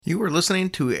You are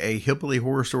listening to a Hillbilly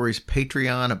Horror Stories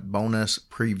Patreon bonus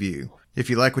preview. If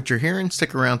you like what you're hearing,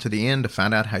 stick around to the end to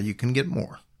find out how you can get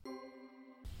more.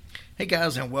 Hey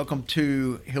guys, and welcome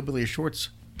to Hillbilly Shorts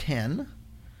 10.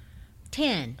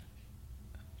 10.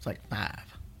 It's like 5.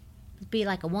 It'd be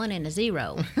like a 1 and a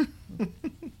 0.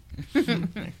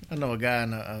 I know a guy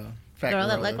in a factory. Girl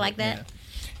that look like that?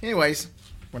 Yeah. Anyways,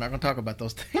 we're not going to talk about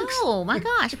those things. Oh my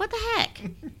gosh, what the heck?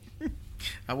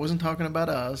 I wasn't talking about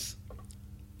us.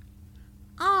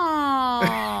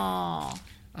 Oh.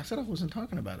 I said I wasn't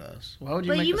talking about us. Why would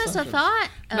you But make you must have thought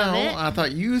of No, it. I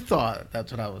thought you thought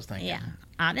that's what I was thinking. Yeah,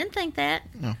 I didn't think that.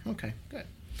 Oh, okay, good.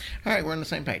 All right, we're on the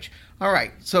same page. All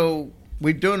right, so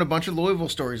we're doing a bunch of Louisville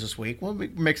stories this week. We'll be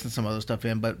mixing some other stuff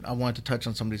in, but I wanted to touch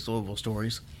on some of these Louisville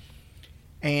stories.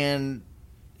 And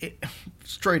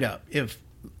straight up, if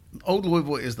Old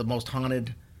Louisville is the most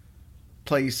haunted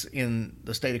place in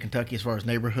the state of Kentucky as far as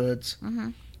neighborhoods,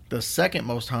 the second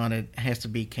most haunted has to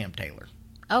be Camp Taylor.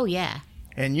 Oh, yeah.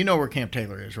 And you know where Camp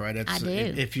Taylor is, right? I do.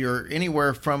 If you're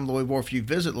anywhere from Louisville, if you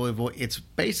visit Louisville, it's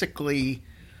basically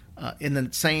in the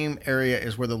same area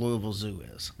as where the Louisville Zoo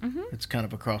is. It's kind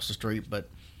of across the street, but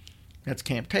that's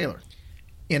Camp Taylor.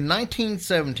 In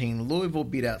 1917, Louisville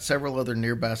beat out several other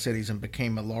nearby cities and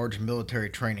became a large military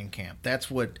training camp. That's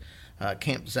what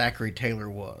Camp Zachary Taylor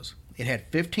was. It had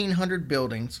 1,500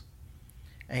 buildings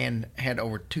and had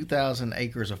over 2,000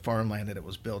 acres of farmland that it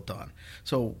was built on.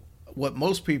 So what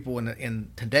most people in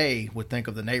today would think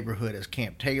of the neighborhood as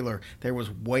Camp Taylor, there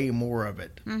was way more of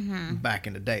it back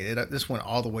in the day. This went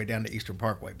all the way down to Eastern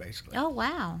Parkway, basically. Oh,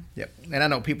 wow. Yep. And I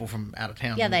know people from out of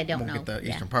town they don't won't know. get the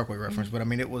Yeah. Eastern Parkway reference, but I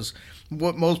mean, it was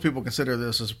what most people consider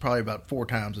this is probably about 4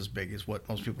 times as big as what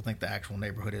most people think the actual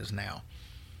neighborhood is now.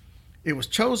 It was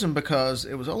chosen because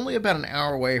it was only about an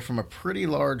hour away from a pretty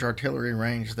large artillery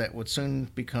range that would soon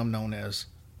become known as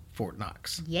Fort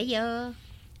Knox. Yeah.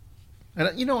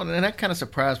 And you know, and that kind of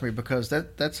surprised me because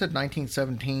that said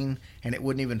 1917, and it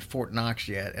wasn't even Fort Knox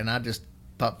yet, and I just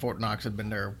thought Fort Knox had been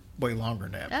there way longer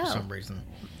than that for some reason.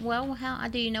 Well, how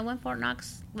do you know when Fort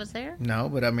Knox was there? No,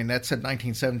 but I mean that said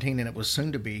 1917, and it was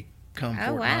soon to become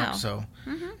Fort Knox. So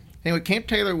anyway, Camp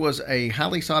Taylor was a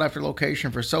highly sought after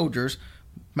location for soldiers,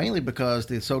 mainly because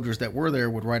the soldiers that were there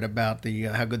would write about the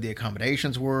how good the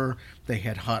accommodations were. They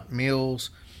had hot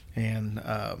meals and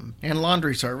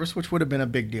laundry service, which would have been a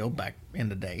big deal back in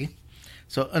the day.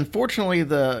 So unfortunately,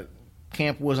 the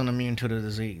camp wasn't immune to the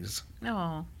disease.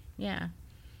 Oh, yeah.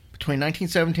 Between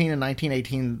 1917 and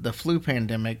 1918, the flu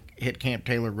pandemic hit Camp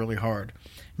Taylor really hard.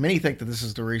 Many think that this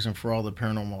is the reason for all the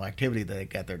paranormal activity that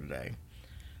got there today.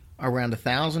 Around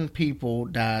 1,000 people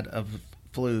died of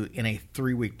flu in a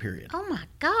 3-week period. Oh, my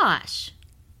gosh.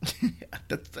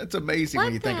 That's amazing What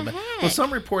when you think the about it. heck? Well,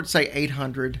 some reports say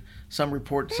 800. Some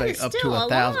reports That say is up to still a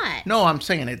 1,000. lot. No, I'm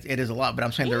saying it is a lot, but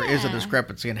I'm saying there is a Yeah.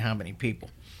 discrepancy in how many people.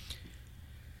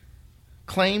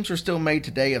 Claims are still made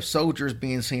today of soldiers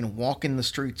being seen walking the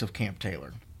streets of Camp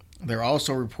Taylor. There are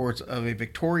also reports of a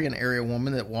Victorian area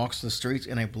woman that walks the streets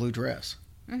in a blue dress.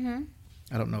 Mm-hmm.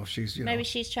 I don't know if she's, Maybe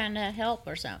she's trying to help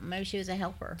or something. Maybe she was a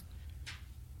helper.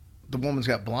 The woman's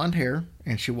got blonde hair,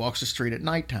 and she walks the street at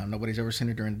nighttime. Nobody's ever seen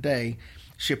her during the day.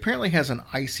 She apparently has an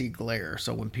icy glare,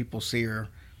 so when people see her,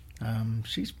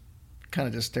 she's kind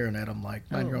of just staring at them like,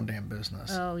 mind your own damn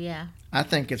business. Oh, yeah. I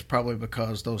think it's probably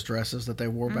because those dresses that they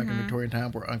wore back in Victorian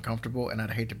time were uncomfortable, and I'd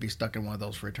hate to be stuck in one of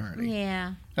those for eternity.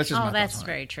 Yeah. That's just my thoughts that's on it.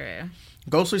 very true.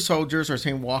 Ghostly soldiers are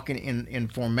seen walking in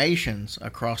formations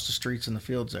across the streets and the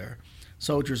fields there.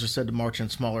 Soldiers are said to march in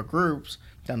smaller groups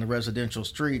down the residential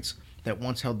streets that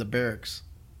once held the barracks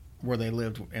where they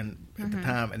lived at the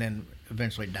time and then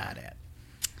eventually died at.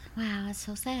 Wow, that's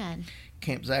so sad.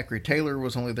 Camp Zachary Taylor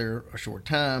was only there a short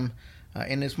time,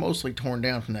 and it's mostly torn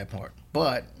down from that part.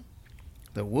 But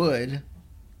the wood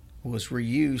was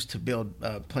reused to build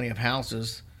plenty of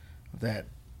houses that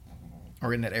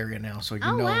are in that area now. So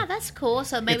Wow, that's cool.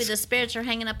 So maybe it's- the spirits are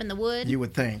hanging up in the wood? You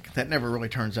would think. That never really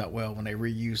turns out well when they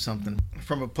reuse something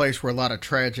from a place where a lot of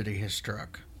tragedy has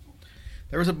struck.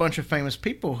 There was a bunch of famous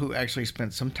people who actually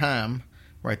spent some time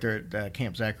right there at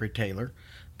Camp Zachary Taylor.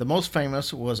 The most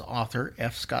famous was author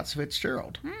F. Scott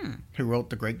Fitzgerald, who wrote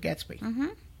The Great Gatsby. Mm-hmm.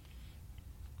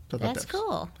 So That's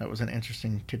cool. That was an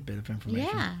interesting tidbit of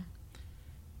information. Yeah.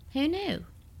 Who knew?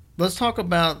 Let's talk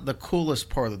about the coolest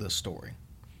part of this story.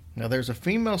 Now, there's a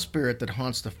female spirit that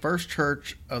haunts the First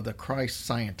Church of the Christ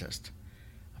Scientist.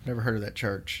 I've never heard of that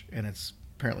church, and it's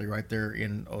apparently right there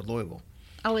in Old Louisville.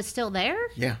 Oh, it's still there?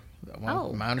 Yeah.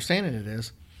 Well, Oh. my understanding it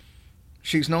is.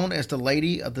 She's known as the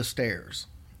Lady of the Stairs.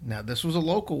 Now, this was a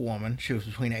local woman. She was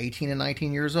between 18 and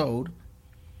 19 years old.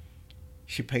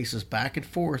 She paces back and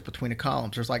forth between the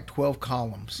columns. There's like 12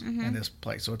 columns in this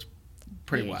place, so it's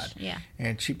pretty Huge, wide. yeah.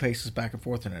 And she paces back and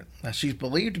forth in it. Now, she's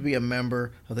believed to be a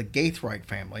member of the Gaithright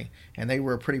family, and they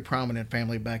were a pretty prominent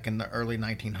family back in the early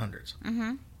 1900s.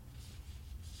 Mm-hmm.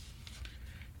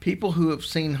 People who have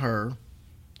seen her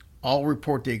all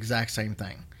report the exact same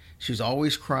thing. She's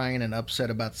always crying and upset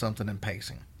about something and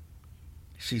pacing.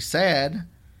 She's sad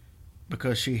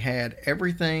because she had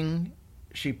everything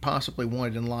she possibly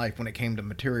wanted in life when it came to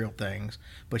material things,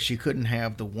 but she couldn't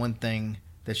have the one thing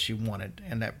that she wanted,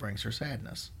 and that brings her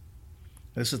sadness.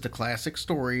 This is the classic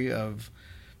story of,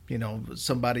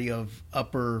 somebody of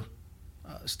upper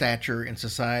stature in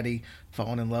society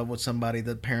falling in love with somebody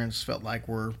that parents felt like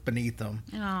were beneath them.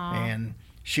 Aww. And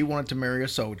she wanted to marry a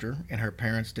soldier, and her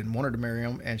parents didn't want her to marry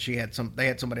him, and they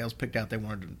had somebody else picked out they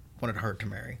wanted her to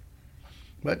marry.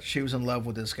 But she was in love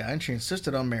with this guy, and she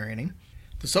insisted on marrying him.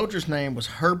 The soldier's name was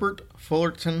Herbert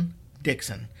Fullerton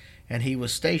Dixon, and he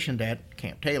was stationed at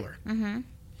Camp Taylor. Mm-hmm.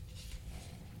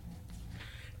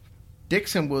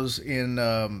 Dixon was in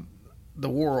the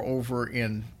war over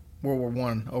in World War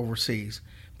I overseas,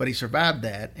 but he survived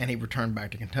that, and he returned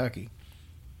back to Kentucky.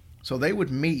 So they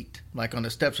would meet, like, on the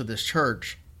steps of this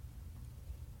church,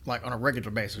 like, on a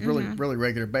regular basis, really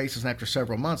regular basis, and after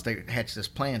several months, they hatched this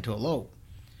plan to elope.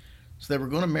 So they were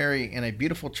going to marry in a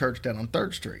beautiful church down on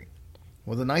 3rd Street.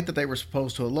 Well, the night that they were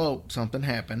supposed to elope, something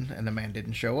happened, and the man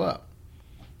didn't show up.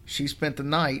 She spent the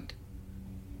night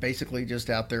basically just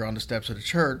out there on the steps of the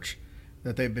church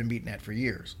that they've been meeting at for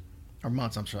years. Or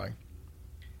months, I'm sorry.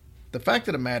 The fact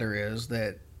of the matter is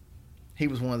that he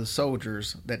was one of the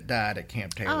soldiers that died at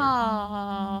Camp Taylor.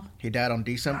 Oh. He died on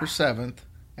December 7th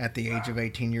at the age of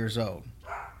 18 years old.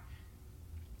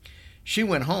 She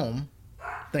went home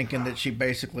thinking that she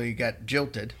basically got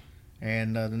jilted.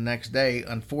 And the next day,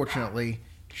 unfortunately,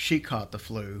 she caught the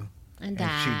flu, And she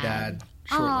died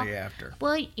shortly after.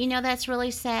 Well, that's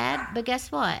really sad, but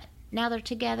guess what? Now they're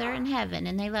together in heaven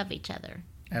and they love each other.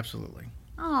 Absolutely.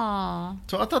 Oh,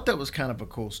 So I thought that was kind of a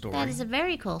cool story. that is a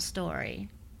very cool story.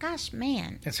 Gosh,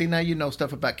 man. And see, now you know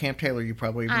stuff about Camp Taylor you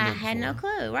probably even I knew had no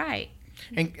before. clue, right.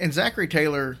 And Zachary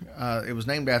Taylor, it was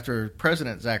named after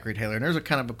President Zachary Taylor. And there's a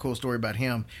kind of a cool story about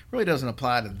him. Really doesn't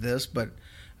apply to this, but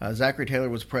Zachary Taylor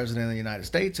was president of the United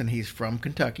States, and he's from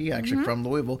Kentucky, actually from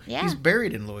Louisville. Yeah. He's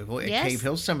buried in Louisville at Yes. Cave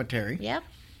Hill Cemetery. Yep.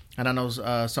 And I know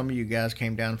some of you guys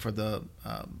came down for the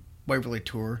Waverly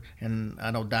tour, and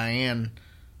I know Diane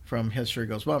from History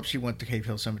Goes Bump, she went to Cave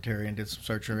Hill Cemetery and did some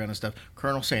searching around and stuff.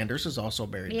 Colonel Sanders is also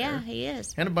buried Yeah, there. he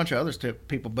is. And a bunch of other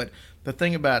people. But the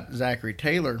thing about Zachary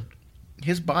Taylor,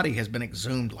 his body has been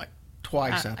exhumed like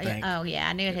twice, I think. Oh, yeah.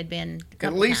 I knew it had been a At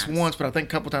couple least times. once, but I think a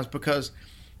couple times because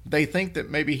they think that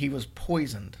maybe he was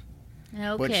poisoned.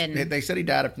 No Which kidding. they said he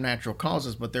died of natural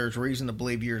causes, but there's reason to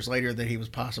believe years later that he was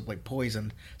possibly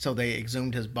poisoned. So they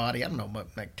exhumed his body, I don't know,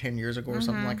 like 10 years ago or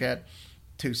something like that,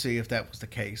 to see if that was the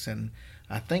case. And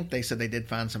I think they said they did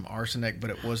find some arsenic, but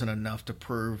it wasn't enough to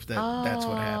prove that that's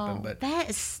what happened. But that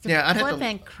is Yeah, I'd have to-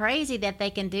 flipping crazy that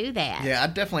they can do that. yeah, I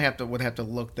definitely would have to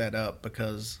look that up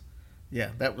because,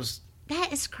 yeah, that was,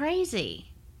 That is crazy.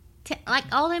 Like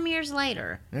all them years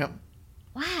later. yeah.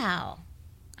 Wow.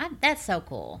 That's so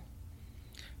cool.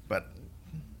 But,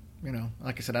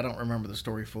 like I said, I don't remember the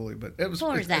story fully, but it's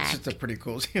Zach. just a pretty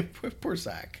cool, poor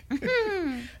Zach.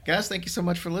 Guys, thank you so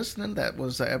much for listening. That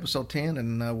was episode 10,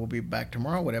 and we'll be back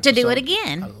tomorrow with To episode do it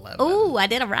again. 11. Ooh, I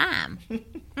did a rhyme.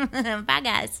 Bye,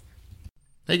 guys.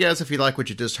 Hey guys, if you like what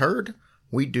you just heard,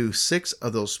 we do 6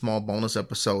 of those small bonus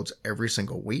episodes every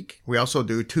single week. We also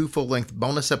do 2 full-length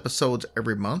bonus episodes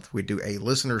every month. We do a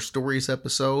listener stories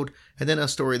episode, and then a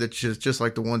story that's just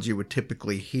like the ones you would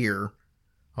typically hear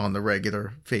on the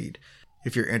regular feed.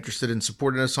 If you're interested in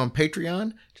supporting us on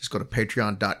Patreon, just go to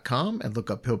patreon.com and look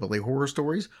up Hillbilly Horror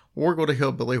Stories, or go to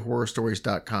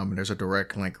hillbillyhorrorstories.com and there's a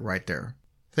direct link right there.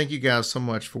 Thank you guys so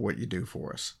much for what you do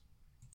for us.